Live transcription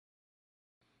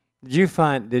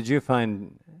Did you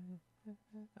find,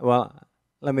 well,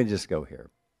 let me just go here.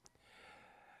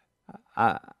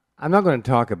 I'm not going to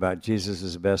talk about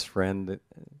Jesus' best friend,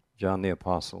 John the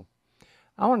Apostle.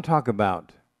 I want to talk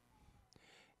about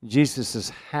Jesus'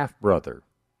 half-brother.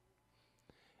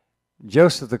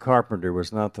 Joseph the carpenter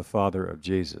was not the father of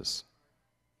Jesus.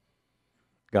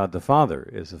 God the Father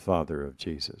is the father of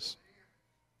Jesus.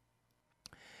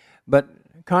 But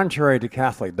contrary to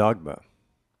Catholic dogma,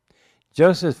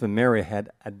 Joseph and Mary had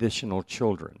additional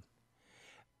children.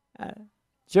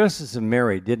 Joseph and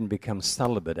Mary didn't become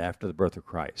celibate after the birth of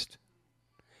Christ.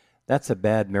 That's a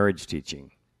bad marriage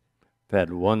teaching. I've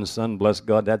had one son, bless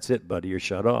God, that's it, buddy, you're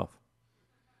shut off.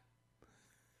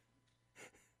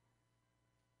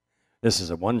 This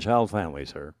is a one-child family,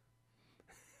 sir.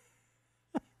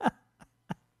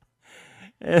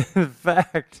 In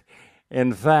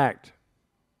fact,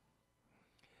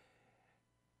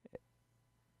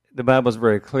 the Bible's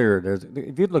very clear.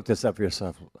 If you'd look this up for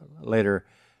yourself later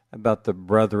about the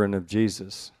brethren of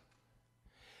Jesus,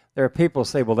 there are people who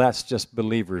say, well, that's just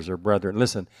believers or brethren.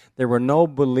 Listen, there were no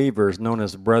believers known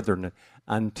as brethren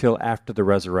until after the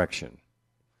resurrection.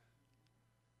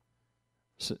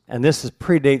 So, and this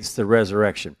predates the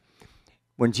resurrection.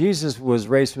 When Jesus was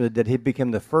raised from the dead, he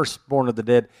became the firstborn of the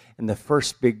dead and the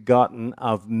first begotten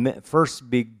of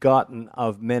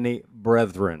many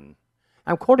brethren.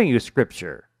 I'm quoting you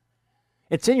scripture.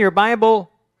 It's in your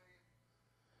Bible.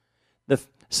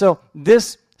 So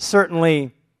this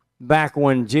certainly, back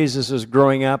when Jesus was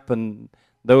growing up and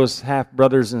those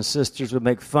half-brothers and sisters would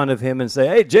make fun of him and say,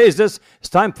 hey, Jesus, it's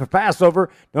time for Passover.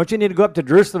 Don't you need to go up to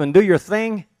Jerusalem and do your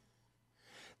thing?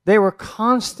 They were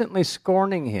constantly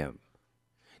scorning him.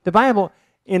 The Bible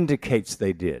indicates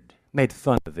they did, made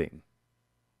fun of him.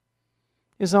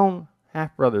 His own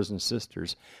half-brothers and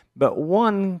sisters. But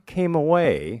one came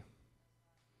away.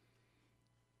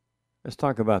 Let's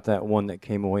talk about that one that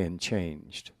came away and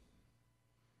changed.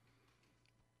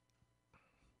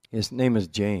 His name is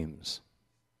James.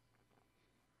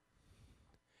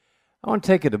 I want to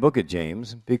take you to the book of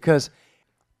James because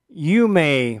you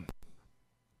may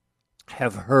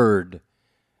have heard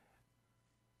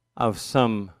of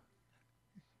some,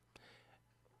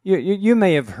 you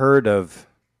may have heard of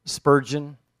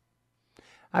Spurgeon.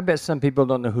 I bet some people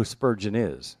don't know who Spurgeon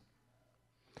is.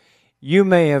 You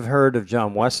may have heard of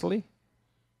John Wesley.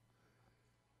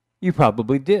 You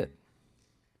probably did.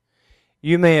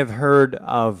 You may have heard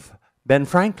of Ben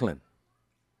Franklin.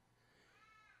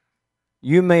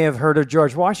 You may have heard of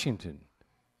George Washington.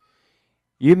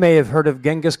 You may have heard of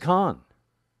Genghis Khan.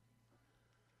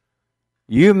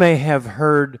 You may have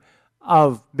heard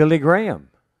of Billy Graham.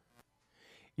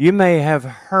 You may have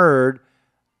heard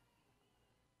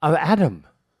of Adam.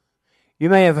 You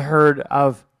may have heard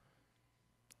of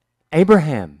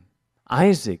Abraham,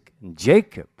 Isaac, and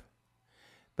Jacob,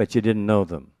 but you didn't know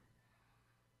them.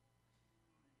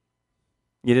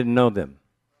 You didn't know them.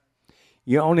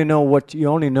 You only know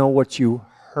what you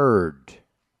heard.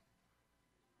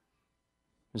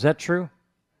 Is that true?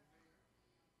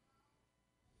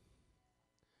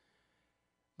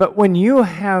 But when you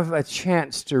have a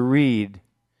chance to read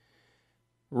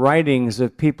writings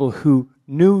of people who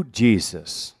knew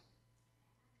Jesus,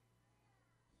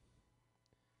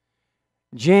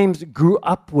 James grew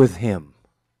up with him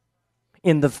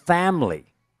in the family.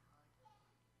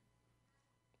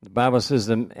 The Bible says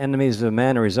the enemies of a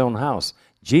man are his own house.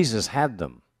 Jesus had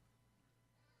them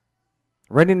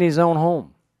right in his own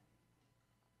home.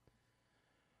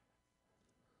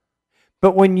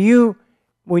 But when you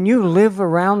live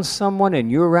around someone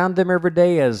and you're around them every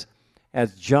day as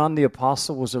John the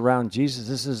Apostle was around Jesus,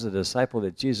 this is a disciple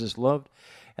that Jesus loved,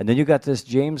 and then you got this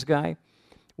James guy.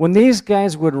 When these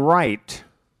guys would write,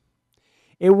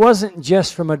 it wasn't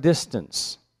just from a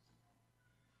distance.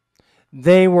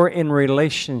 They were in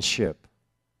relationship.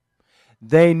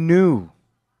 They knew.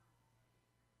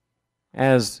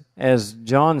 As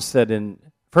John said in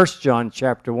 1 John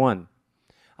chapter 1.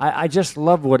 I just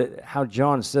love how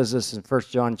John says this in 1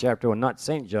 John chapter 1. Not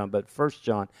St. John, but 1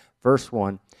 John verse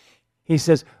 1. He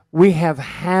says, we have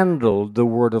handled the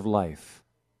word of life.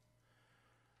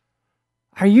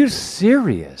 Are you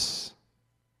serious?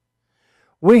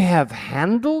 We have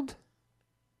handled?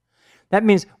 That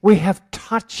means we have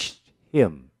touched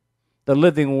him, the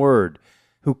living word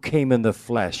who came in the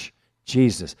flesh,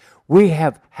 Jesus. We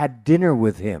have had dinner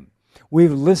with him.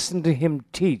 We've listened to him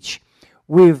teach.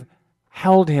 We've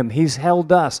held him. He's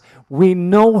held us. We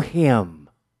know him.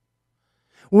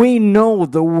 We know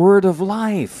the word of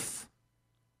life.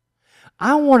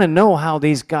 I want to know how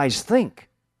these guys think.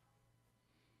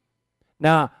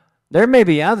 Now, there may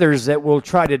be others that will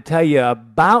try to tell you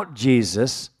about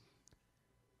Jesus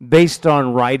based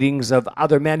on writings of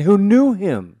other men who knew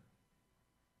him.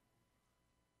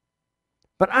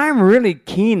 But I'm really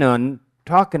keen on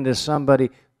talking to somebody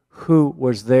who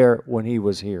was there when he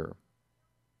was here.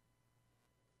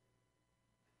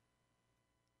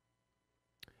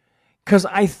 Because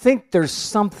I think there's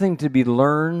something to be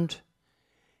learned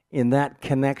in that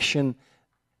connection,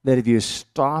 that if you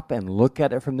stop and look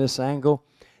at it from this angle,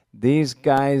 these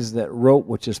guys that wrote,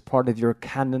 which is part of your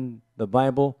canon, the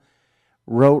Bible,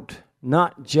 wrote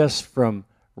not just from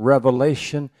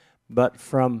revelation, but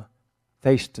from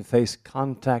face-to-face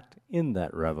contact in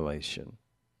that revelation.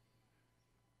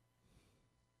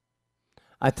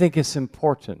 I think it's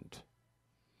important.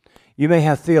 You may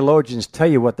have theologians tell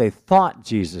you what they thought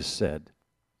Jesus said.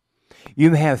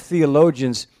 You may have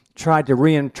theologians try to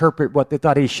reinterpret what they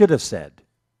thought he should have said.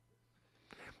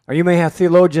 Or you may have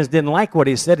theologians didn't like what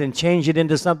he said and change it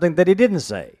into something that he didn't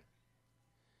say.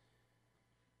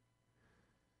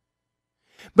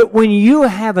 But when you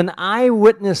have an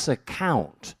eyewitness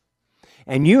account,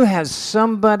 and you have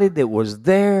somebody that was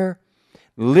there,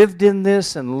 lived in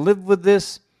this and lived with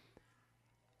this,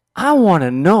 I want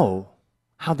to know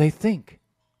how they think.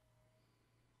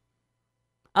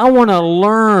 I want to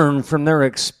learn from their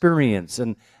experience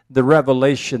and the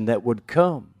revelation that would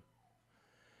come.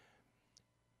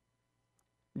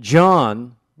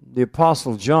 John, the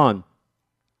Apostle John,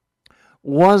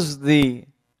 was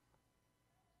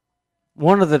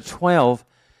one of the 12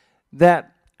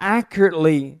 that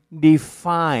accurately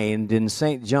defined in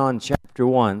St. John chapter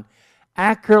 1,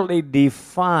 accurately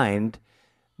defined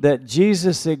that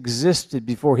Jesus existed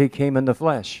before he came in the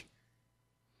flesh.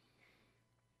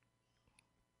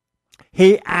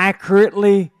 He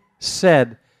accurately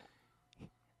said,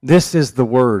 this is the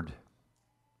Word.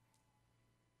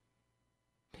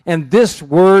 And this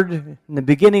Word, in the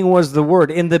beginning was the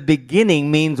Word. In the beginning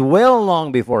means well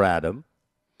long before Adam.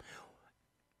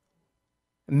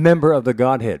 Member of the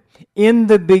Godhead. In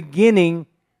the beginning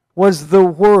was the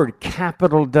Word,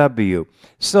 capital W.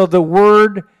 So the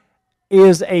Word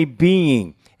is a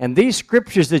being. And these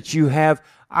scriptures that you have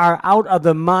are out of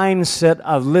the mindset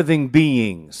of living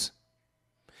beings.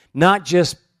 Not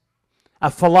just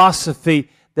a philosophy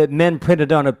that men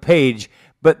printed on a page,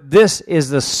 but this is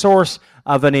the source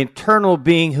of an eternal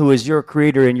being who is your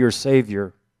Creator and your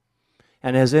Savior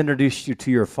and has introduced you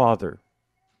to your Father.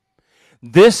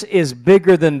 This is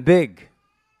bigger than big.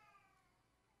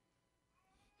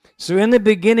 So in the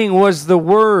beginning was the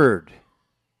Word.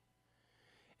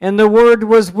 And the Word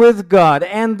was with God.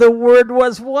 And the Word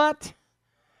was what?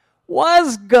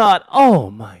 Was God. Oh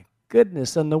my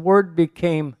goodness. And the Word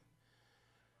became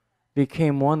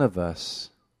one of us.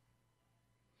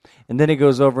 And then he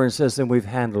goes over and says, and we've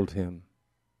handled him.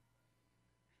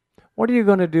 What are you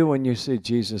going to do when you see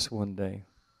Jesus one day?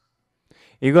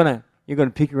 You're going to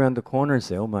peek around the corner and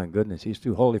say, oh my goodness, he's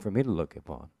too holy for me to look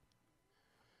upon.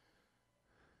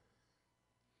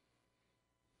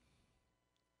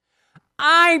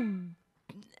 I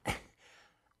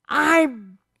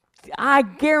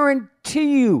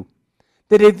guarantee you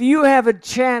that if you have a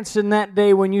chance in that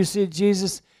day when you see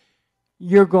Jesus,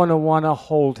 you're going to want to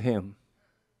hold him.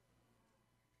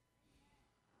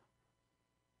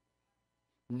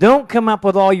 Don't come up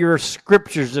with all your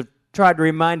scriptures to try to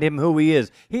remind him who he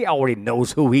is. He already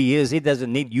knows who he is. He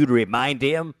doesn't need you to remind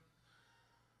him.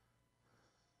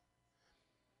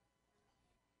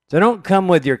 So don't come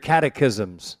with your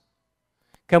catechisms.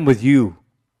 Come with you.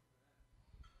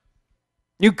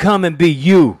 You come and be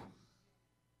you.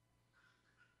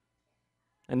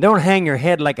 And don't hang your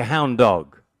head like a hound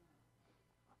dog.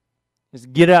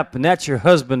 Just get up, and that's your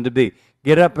husband to be.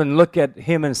 Get up and look at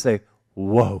him and say,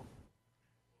 whoa.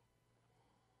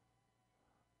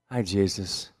 Hi,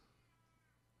 Jesus.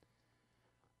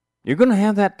 You're going to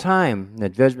have that time in the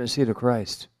judgment seat of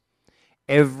Christ.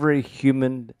 Every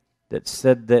human that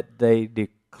said that they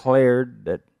declared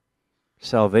that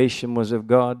salvation was of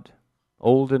God,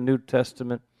 Old and New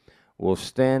Testament, will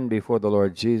stand before the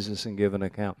Lord Jesus and give an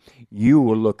account. You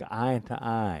will look eye to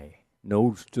eye,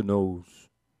 nose to nose.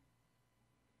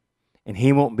 And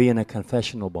he won't be in a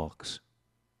confessional box.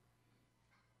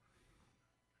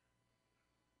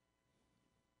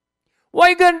 What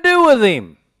are you going to do with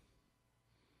him?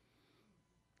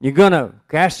 You're going to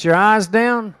cast your eyes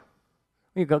down?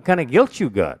 What kind of guilt you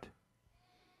got?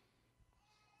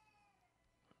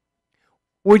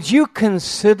 Would you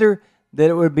consider that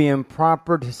it would be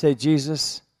improper to say,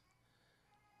 Jesus,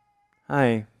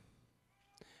 hi,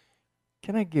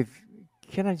 can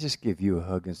I just give you a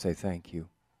hug and say thank you?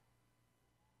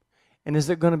 And is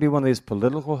it going to be one of these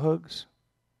political hugs?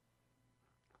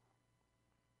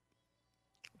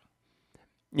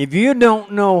 If you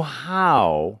don't know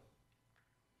how,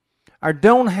 or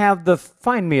don't have the,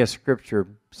 find me a scripture,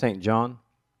 St. John.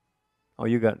 Oh,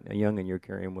 you got a young and you're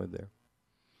carrying with there.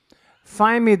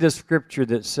 Find me the scripture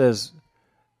that says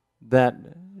that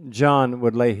John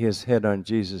would lay his head on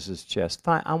Jesus' chest.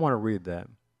 I want to read that.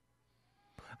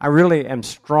 I really am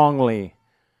strongly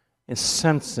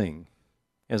sensing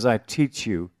as I teach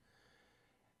you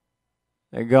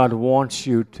that God wants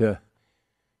you to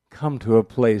come to a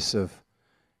place of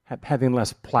having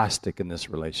less plastic in this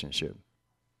relationship.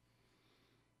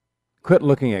 Quit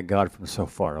looking at God from so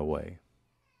far away.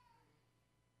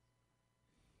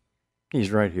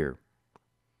 He's right here,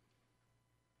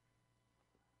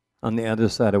 on the other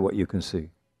side of what you can see.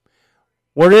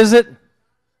 What is it?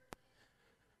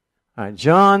 All right,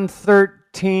 John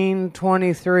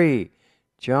 13:23.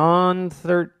 John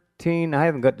 13. I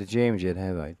haven't got to James yet,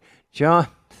 have I? John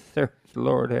 13.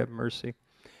 Lord have mercy.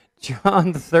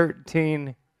 John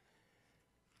 13.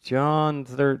 John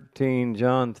 13.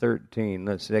 John 13.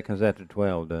 Let's see, that comes after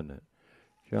 12, doesn't it?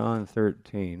 John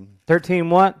 13. 13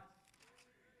 what?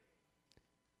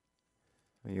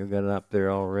 You got it up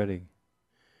there already.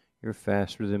 You're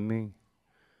faster than me.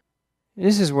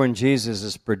 This is when Jesus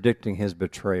is predicting his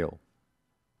betrayal.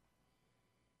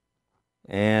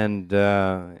 And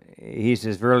he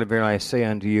says, Verily, verily, I say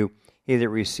unto you, he that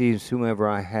receives whomever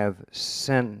I have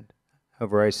sent,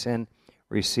 whomever I send,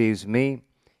 receives me.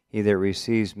 He that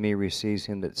receives me receives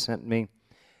him that sent me.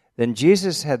 Then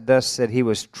Jesus had thus said, he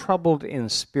was troubled in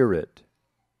spirit.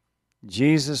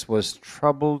 Jesus was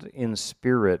troubled in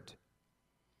spirit,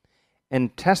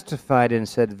 and testified and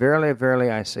said, Verily, verily,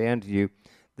 I say unto you,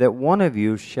 that one of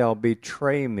you shall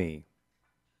betray me.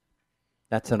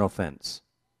 That's an offense.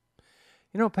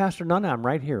 You know, Pastor Nunn, I'm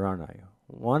right here, aren't I?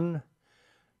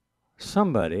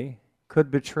 Somebody could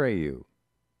betray you.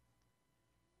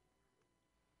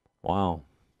 Wow.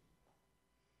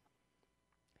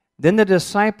 Then the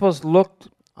disciples looked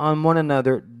on one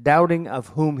another, doubting of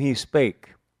whom he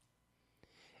spake.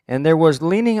 And there was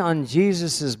leaning on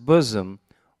Jesus' bosom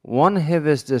one of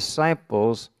his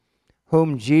disciples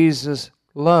whom Jesus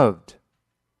loved.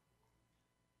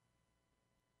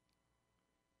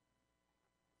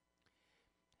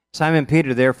 Simon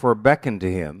Peter therefore beckoned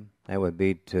to him, that would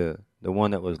be to the one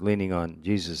that was leaning on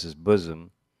Jesus' bosom,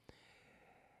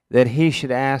 that he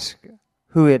should ask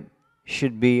who it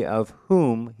should be of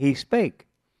whom he spake.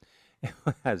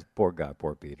 That's poor guy,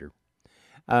 poor Peter.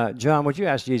 John, would you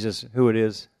ask Jesus who it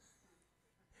is?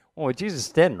 Oh, Jesus is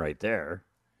standing right there.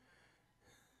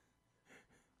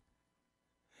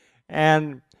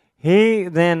 And he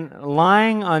then,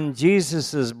 lying on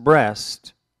Jesus'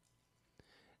 breast,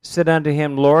 said unto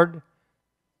him, Lord,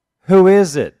 who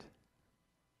is it?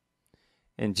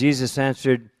 And Jesus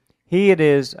answered, He it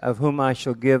is of whom I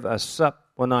shall give a sup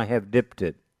when I have dipped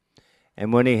it.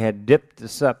 And when he had dipped the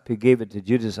sup, he gave it to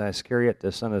Judas Iscariot,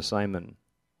 the son of Simon.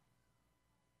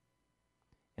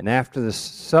 And after the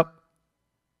sup,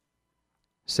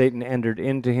 Satan entered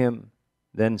into him.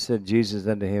 Then said Jesus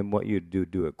unto him, What you do,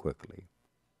 do it quickly.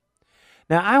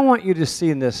 Now, I want you to see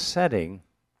in this setting,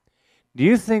 do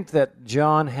you think that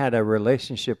John had a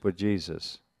relationship with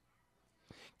Jesus?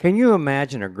 Can you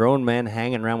imagine a grown man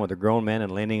hanging around with a grown man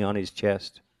and leaning on his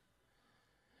chest?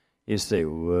 You say,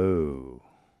 whoa.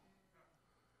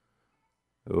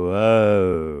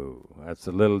 Whoa. That's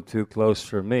a little too close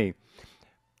for me.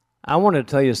 I want to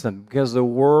tell you something.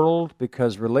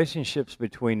 Because relationships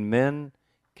between men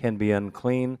can be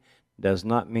unclean, does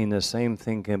not mean the same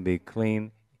thing can be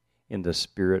clean in the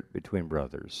spirit between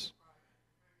brothers.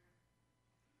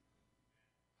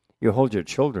 You hold your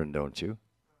children, don't you?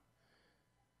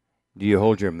 Do you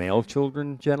hold your male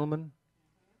children, gentlemen?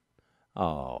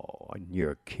 Oh,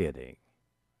 you're kidding.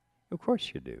 Of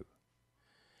course you do.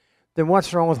 Then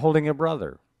what's wrong with holding a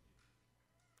brother?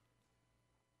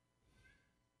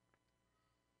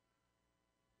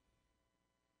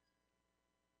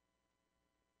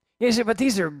 You say, but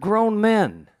these are grown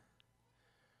men.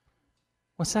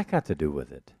 What's that got to do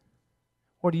with it?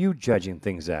 What are you judging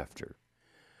things after?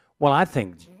 Well, I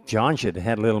think John should have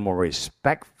had a little more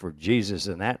respect for Jesus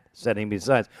in that setting.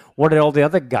 Besides, what are all the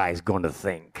other guys going to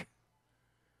think?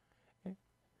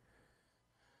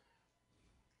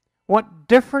 What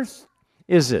difference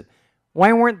is it?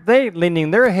 Why weren't they leaning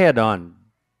their head on?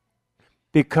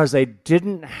 Because they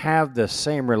didn't have the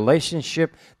same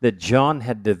relationship that John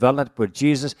had developed with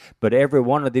Jesus, but every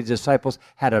one of these disciples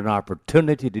had an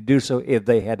opportunity to do so if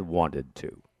they had wanted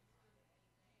to.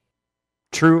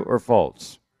 True or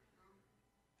false?